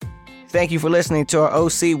Thank you for listening to our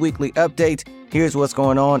OC Weekly Update. Here's what's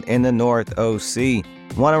going on in the North OC.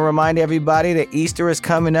 Want to remind everybody that Easter is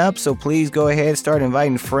coming up, so please go ahead and start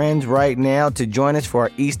inviting friends right now to join us for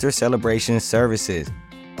our Easter celebration services.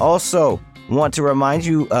 Also, want to remind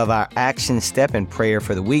you of our action step and prayer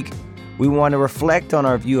for the week. We want to reflect on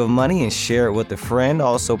our view of money and share it with a friend.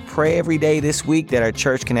 Also, pray every day this week that our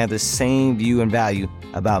church can have the same view and value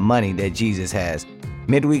about money that Jesus has.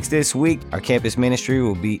 Midweeks this week, our campus ministry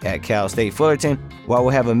will be at Cal State Fullerton, while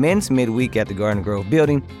we'll have a men's midweek at the Garden Grove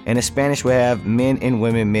building, and in Spanish we'll have men and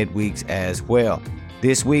women midweeks as well.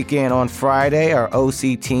 This weekend on Friday, our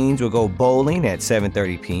OC teens will go bowling at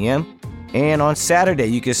 7:30 p.m. And on Saturday,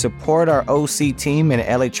 you can support our OC team in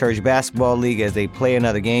the LA Church Basketball League as they play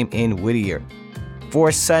another game in Whittier. For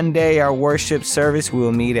Sunday, our worship service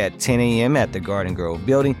will meet at 10 a.m. at the Garden Grove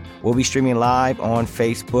building. We'll be streaming live on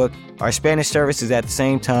Facebook. Our Spanish service is at the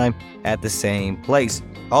same time at the same place.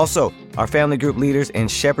 Also, our family group leaders and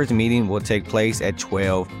shepherds meeting will take place at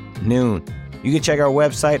 12 noon. You can check our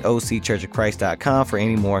website, occhurchofchrist.com, for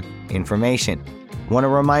any more information. Want to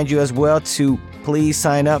remind you as well to please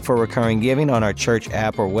sign up for recurring giving on our church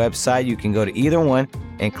app or website. You can go to either one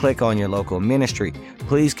and click on your local ministry.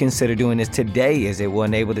 Please consider doing this today, as it will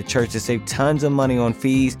enable the church to save tons of money on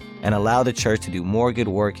fees and allow the church to do more good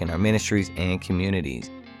work in our ministries and communities.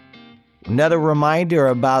 Another reminder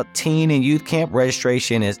about teen and youth camp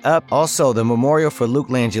registration is up. Also, the memorial for Luke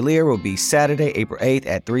Langelier will be Saturday, April 8th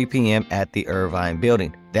at 3 p.m. at the Irvine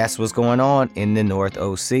building. That's what's going on in the North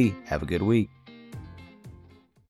OC. Have a good week.